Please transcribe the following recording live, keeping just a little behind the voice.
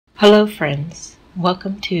Hello friends,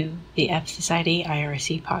 welcome to the F Society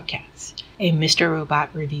IRC podcast, a Mr.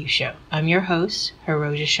 Robot review show. I'm your host,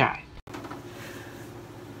 HiroJa.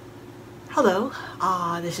 Hello,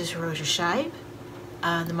 this is HiroJa,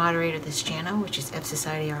 the moderator of this channel, which is F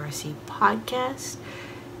Society IRC podcast,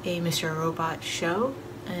 a Mr. Robot show,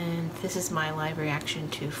 and this is my live reaction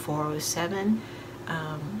to 407,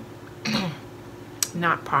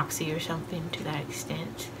 not Proxy or something to that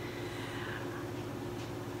extent.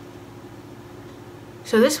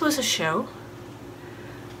 So this was a show.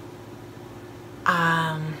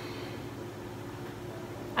 I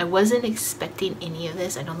wasn't expecting any of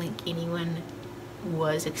this. I don't think anyone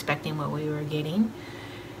was expecting what we were getting.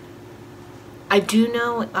 I do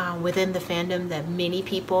know within the fandom that many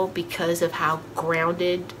people, because of how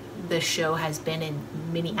grounded the show has been in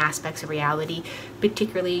many aspects of reality,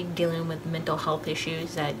 particularly dealing with mental health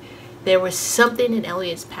issues, that there was something in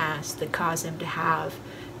Elliot's past that caused him to have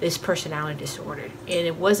this personality disorder. And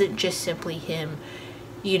it wasn't just simply him,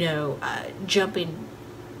 jumping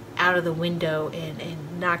out of the window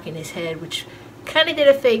and knocking his head, which kind of did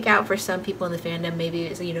a fake out for some people in the fandom. Maybe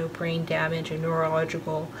it's, brain damage or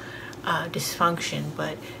neurological dysfunction.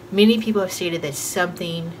 But many people have stated that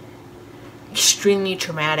something extremely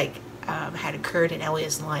traumatic had occurred in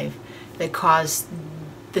Elliot's life that caused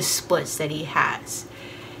the splits that he has.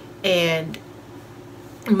 And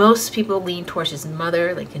most people lean towards his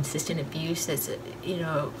mother, like consistent abuse. That's a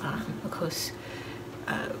close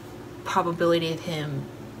probability of him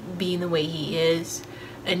being the way he is.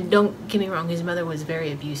 And don't get me wrong, his mother was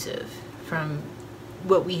very abusive. From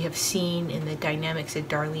what we have seen in the dynamics that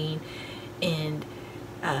Darlene and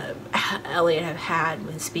Elliot have had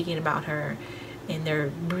when speaking about her, in their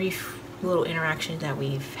brief little interactions that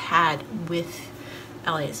we've had with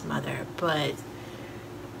Elliot's mother. But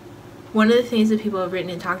one of the things that people have written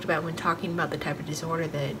and talked about when talking about the type of disorder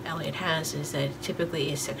that Elliot has is that it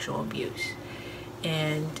typically is sexual abuse.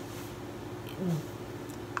 And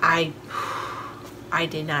I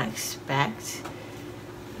did not expect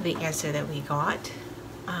the answer that we got.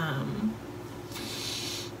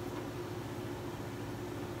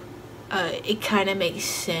 It kind of makes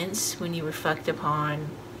sense when you reflect upon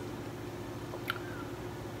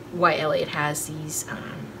why Elliot has these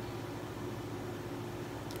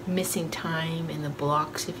missing time in the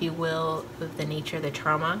blocks, if you will, of the nature of the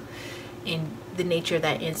trauma and the nature of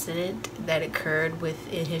that incident that occurred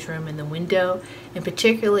within his room in the window, and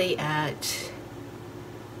particularly at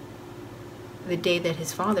the day that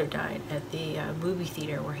his father died at the movie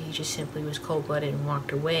theater, where he just simply was cold-blooded and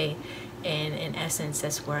walked away. And in essence,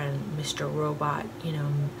 that's where Mr. Robot,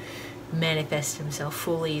 manifests himself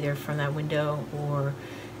fully, either from that window or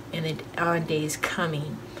in the on days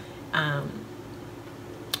coming,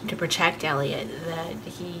 to protect Elliot.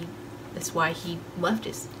 That's why he left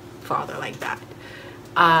his father like that.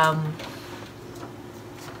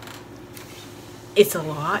 It's a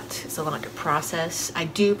lot to process. I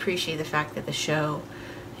do appreciate the fact that the show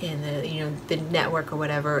and the network or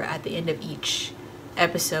whatever, at the end of each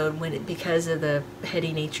episode, because of the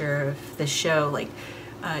heady nature of the show, like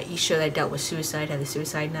each show that dealt with suicide had the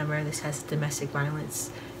suicide number. This has a domestic violence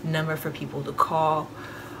number for people to call.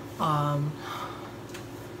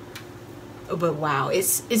 But wow,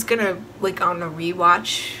 it's gonna, like, on a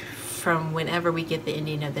rewatch from whenever we get the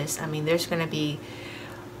ending of this, I mean, there's gonna be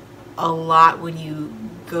a lot when you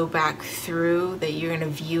go back through that you're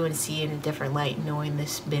gonna view and see in a different light, knowing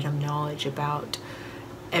this bit of knowledge about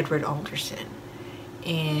Edward Alderson.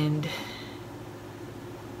 And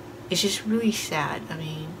it's just really sad. I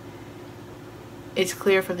mean, it's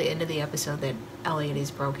clear from the end of the episode that Elliot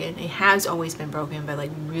is broken. It has always been broken, but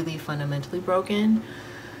like really fundamentally broken.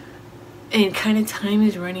 And kind of time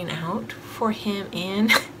is running out for him and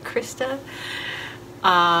Krista,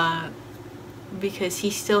 because he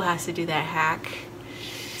still has to do that hack.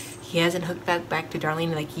 He hasn't hooked back to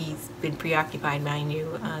Darlene, like he's been preoccupied, mind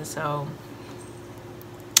you.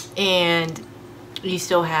 And you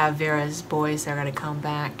still have Vera's boys that are gonna come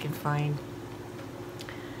back and find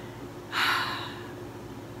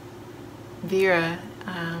Vera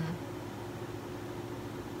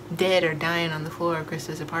dead or dying on the floor of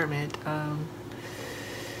Krista's apartment.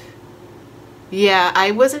 Yeah,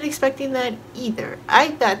 I wasn't expecting that either. I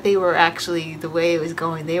thought they were actually, the way it was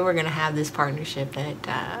going, they were gonna have this partnership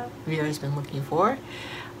that Vera's been looking for.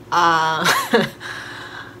 But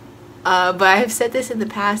I have said this in the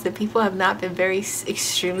past, that people have not been very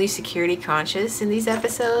extremely security conscious in these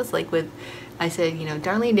episodes. Like with, I said,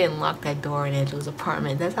 Darlene didn't lock that door in Angela's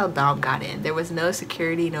apartment. That's how Dom got in. There was no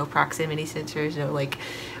security, no proximity sensors, no like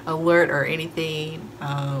alert or anything.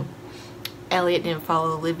 Elliot didn't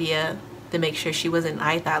follow Olivia to make sure she wasn't,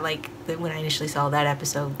 I thought, like, when I initially saw that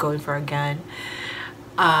episode, going for a gun.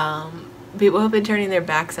 People have been turning their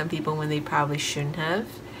backs on people when they probably shouldn't have.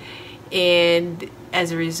 And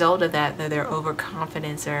as a result of that, their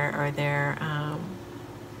overconfidence or their,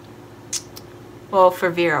 well, for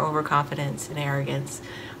Vera, overconfidence and arrogance,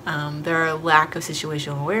 their lack of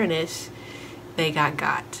situational awareness, they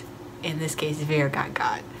got. In this case, Vera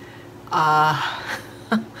got.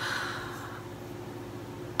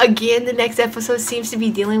 Again, the next episode seems to be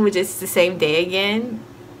dealing with just the same day again.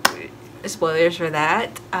 Spoilers for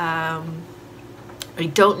that. I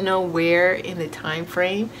don't know where in the time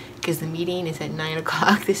frame, because the meeting is at 9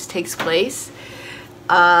 o'clock. This takes place.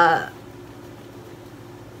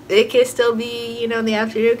 It could still be, you know, in the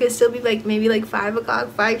afternoon. It could still be like maybe like 5 o'clock,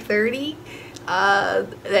 5:30.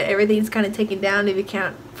 That everything's kind of taken down to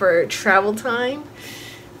account for travel time.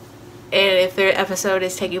 And if their episode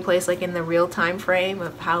is taking place like in the real time frame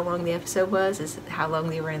of how long the episode was, is how long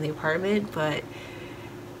they were in the apartment. But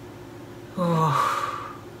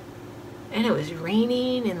oh, and it was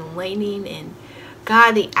raining and lightning, and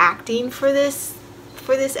God, the acting for this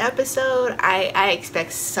episode, I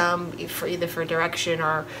expect some for either for direction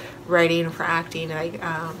or writing or for acting, like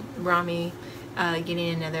Rami getting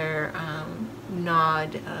another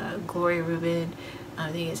nod. Gloria Rubin,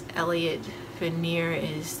 I think it's Elliot Veneer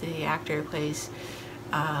is the actor who plays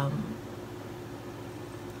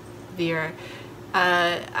Vera.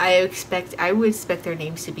 I would expect their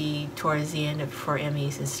names to be towards the end for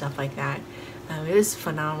Emmys and stuff like that. It was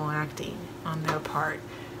phenomenal acting on their part.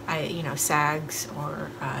 You know, SAGs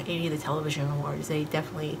or any of the television awards, they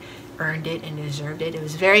definitely earned it and deserved it. It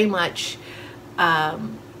was very much a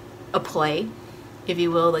play, if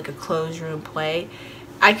you will, like a closed room play.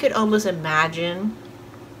 I could almost imagine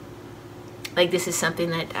like this is something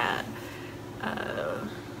that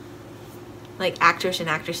like actors and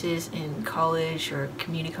actresses in college or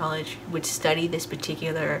community college would study this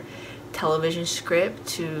particular television script,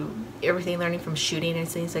 to everything, learning from shooting and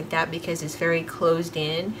things like that, because it's very closed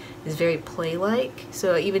in, it's very play-like.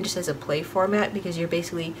 So even just as a play format, because you're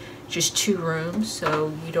basically just 2 rooms,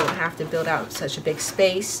 so you don't have to build out such a big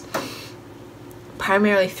space.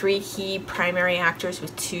 Primarily 3 key primary actors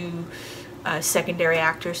with 2 secondary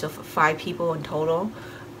actors, so 5 people in total.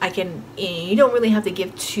 You don't really have to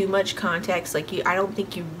give too much context. Like I don't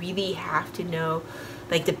think you really have to know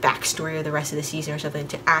like the backstory of the rest of the season or something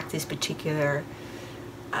to act this particular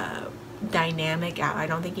dynamic out. I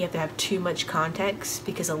don't think you have to have too much context,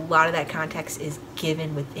 because a lot of that context is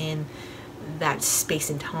given within that space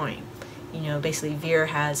and time. You know, basically Vera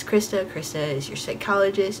has Krista. Krista is your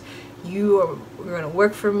psychologist. You're going to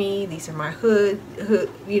work for me. These are my hood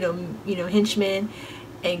henchmen.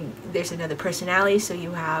 And there's another personality. So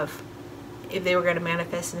you have, if they were going to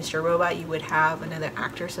manifest Mr. Robot, you would have another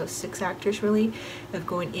actor. So 6 actors really of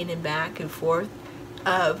going in and back and forth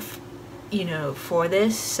of, you know, for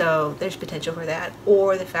this. So there's potential for that.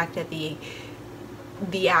 Or the fact that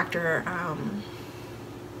the actor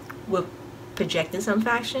will project in some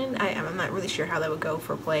fashion. I'm not really sure how that would go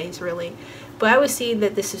for plays really, but I would see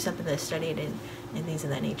that this is something that's studied and things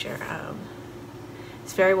of that nature.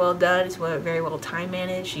 It's very well done. It's very well time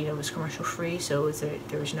managed. You know, it was commercial free, so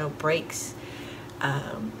there was no breaks.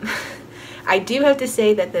 I do have to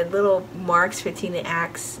say that the little marks between the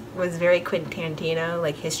acts was very Quentin Tarantino,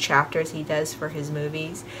 like his chapters he does for his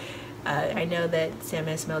movies. I know that Sam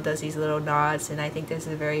Esmail does these little nods, and I think this is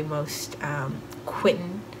the very most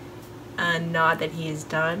Quentin nod that he has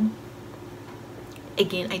done.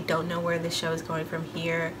 Again, I don't know where the show is going from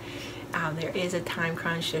here. There is a time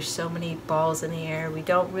crunch. There's so many balls in the air. We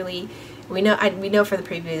know for the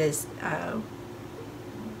preview there's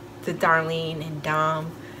the Darlene and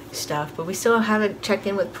Dom stuff, but we still haven't checked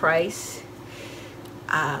in with Price.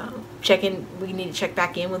 We need to check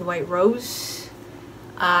back in with White Rose.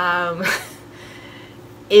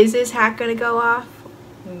 Is this hack gonna go off?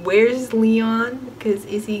 Where's Leon? Because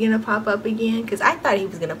is he gonna pop up again? Because I thought he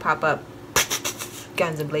was gonna pop up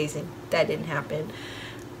guns a blazing. That didn't happen.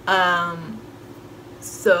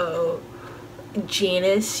 So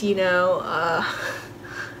Janice, you know,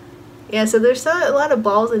 yeah, so there's a lot of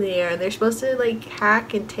balls in the air. They're supposed to like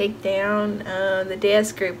hack and take down the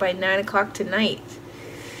dance group by 9 o'clock tonight.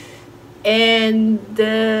 And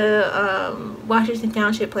the Washington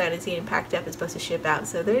Township plan is getting packed up. It's supposed to ship out.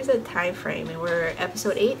 So there's a time frame, and we're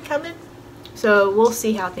episode 8 coming. So we'll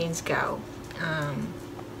see how things go.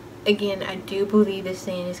 Again, I do believe this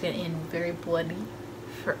thing is going to end very bloody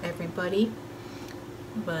for everybody.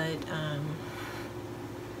 But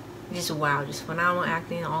just wow, just phenomenal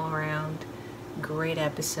acting all around. Great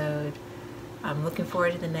episode. I'm looking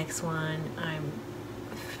forward to the next one. I'm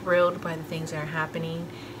thrilled by the things that are happening.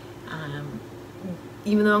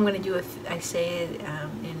 Even though I'm going to do I say it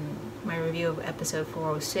in my review of episode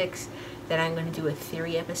 406 that I'm going to do a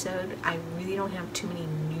theory episode. I really don't have too many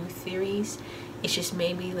new theories. It's just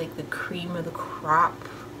maybe like the cream of the crop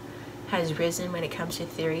has risen when it comes to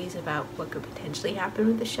theories about what could potentially happen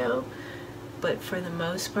with the show. But for the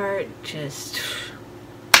most part, just...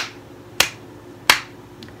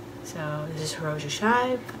 So this is HiroJa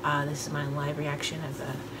Shive. This is my live reaction of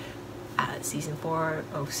season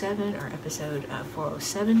 407 or episode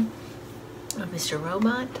 407 of Mr.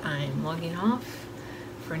 Robot. I'm logging off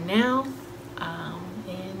for now,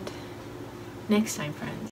 and next time, friends.